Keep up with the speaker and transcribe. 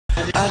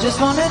I just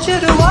wanted you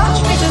to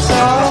watch me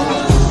dissolve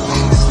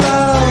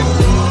slowly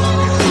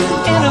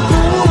in a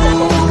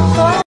pool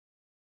of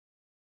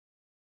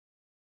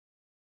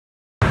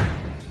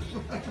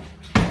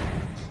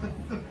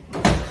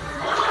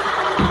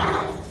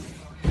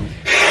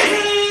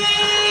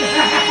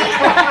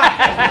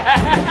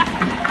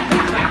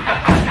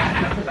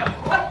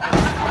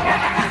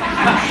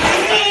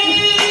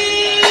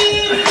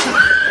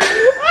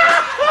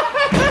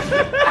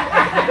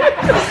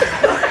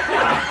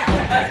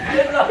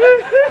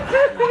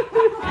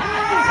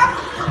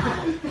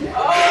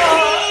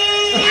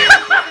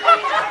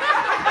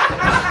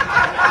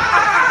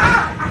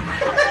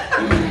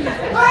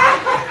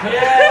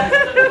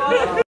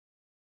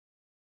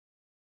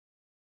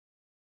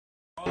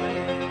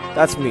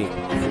That's me,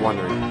 if you're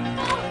wondering.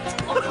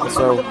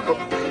 So,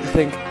 you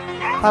think,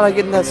 how'd I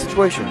get in that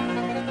situation?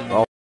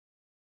 Well,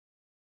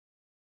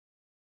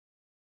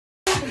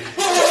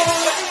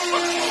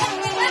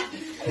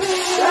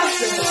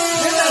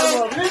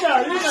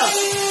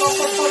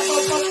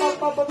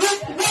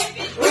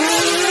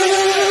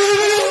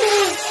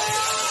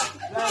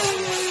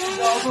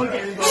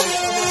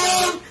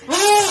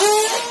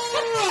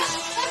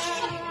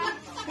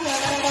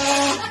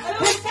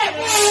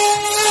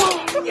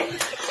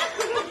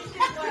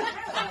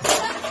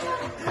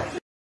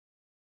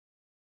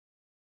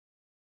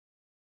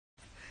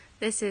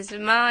 this is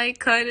my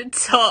kind of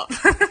top.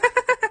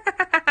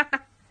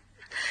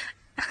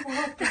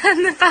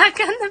 And the back,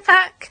 and the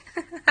back.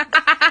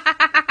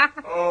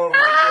 Oh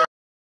my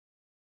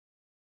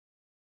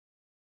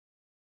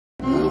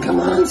God. Come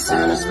on,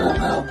 Santa's gonna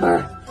help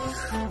her.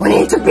 We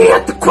need to be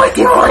at the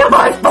quickie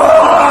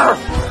 1x4!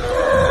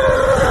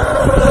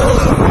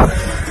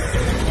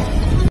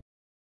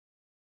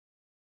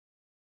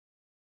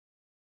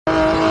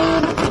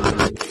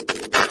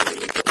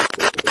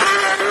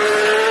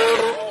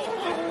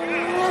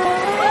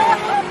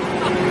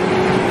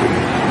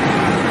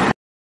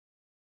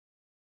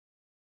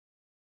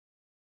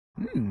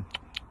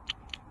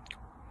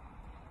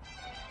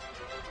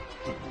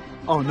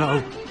 Oh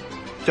no,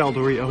 Del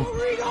Dorito.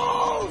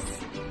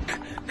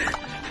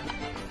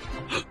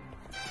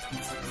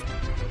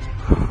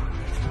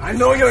 I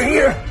know you're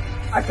here!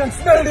 I can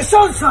smell the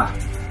salsa!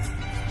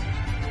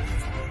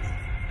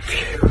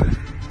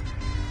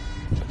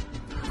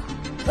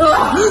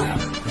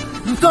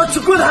 You thought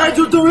you could hide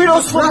your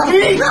Doritos from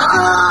me?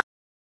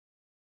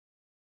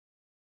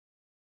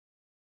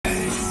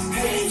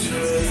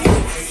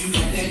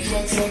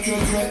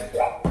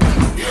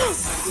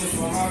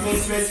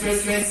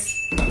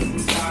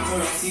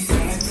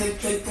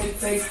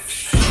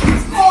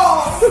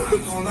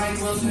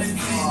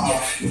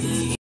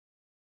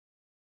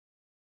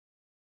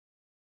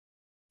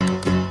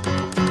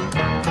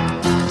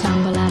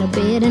 Tumble out of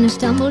bed and I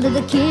stumble to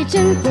the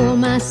kitchen, pour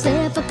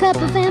myself a cup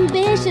of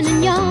ambition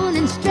and yawn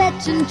and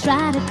stretch and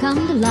try to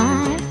come to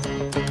life.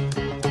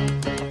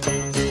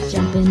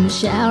 Jump in the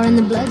shower and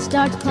the blood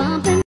starts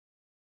pumping.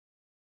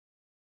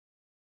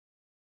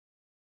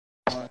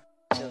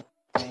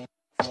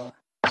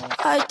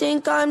 I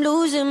think I'm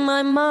losing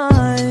my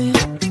mind,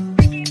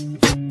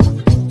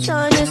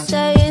 trying to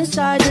stay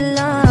inside the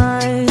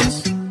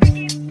lines.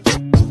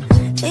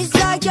 It's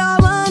like you're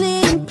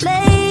running in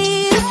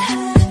place.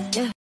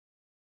 Yeah.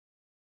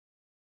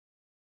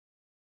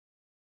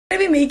 I'm gonna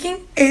be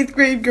making 8th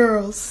grade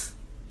girls.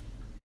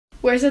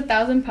 Wears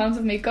 1,000 pounds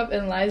of makeup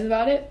and lies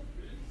about it.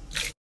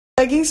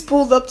 Leggings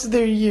pulled up to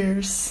their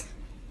ears.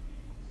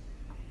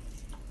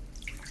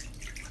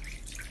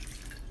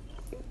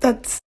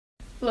 That's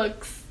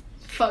Looks.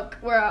 Fuck,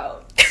 we're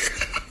out.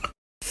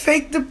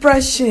 fake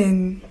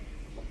depression.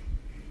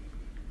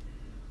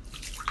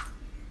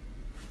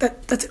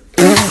 That's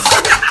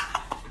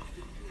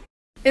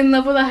In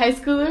love with a high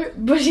schooler,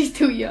 but she's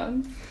too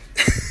young.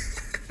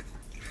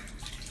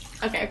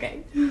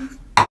 Okay.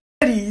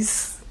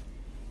 Buddies.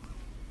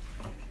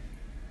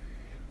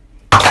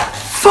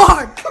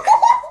 Fuck!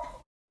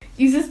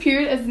 Uses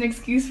period as an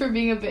excuse for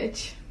being a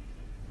bitch.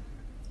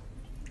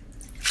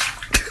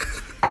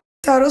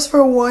 Titles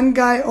for one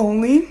guy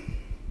only.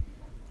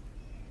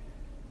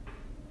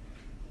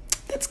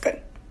 That's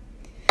good.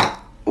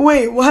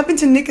 Wait, what happened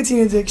to nicotine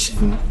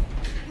addiction?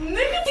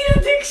 Nicotine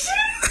addiction?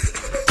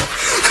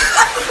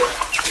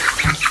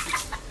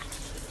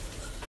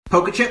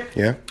 Poker chip?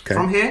 Yeah, okay.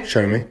 From here?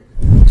 Show me.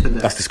 To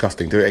there. That's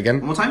disgusting. Do it again.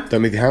 One more time?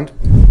 Don't move your hand.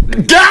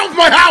 Get out of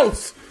my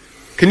house!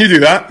 Can you do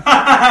that?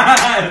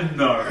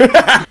 No.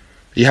 Are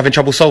you having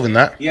trouble solving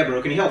that? Yeah,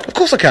 bro, can you help? Of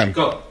course I can.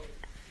 Go.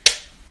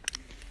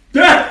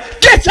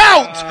 Get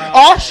out!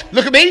 Osh,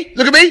 look at me!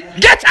 Look at me!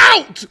 Get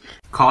out!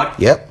 Card.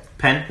 Yep.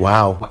 Pen.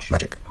 Wow. Watch.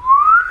 Magic.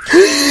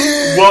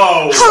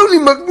 Whoa! Holy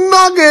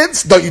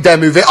McNuggets! Don't you dare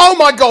move it. Oh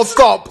my God,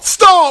 stop!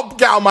 Stop!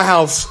 Get out of my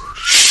house!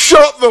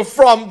 Shut the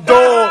front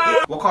door!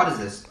 What card is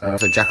this?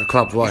 It's a jack of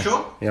clubs, why? You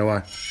sure? Yeah,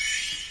 why?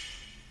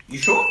 You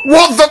sure?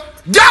 What the?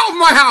 Get out of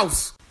my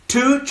house!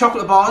 2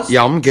 chocolate bars.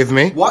 Yum, give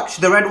me. Watch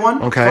the red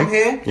one. Okay. From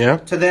here. Yeah.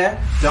 To there.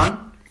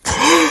 Done.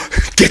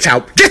 Get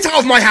out! Get out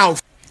of my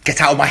house! Get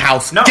out of my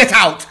house! No. Get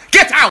out!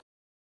 Get out!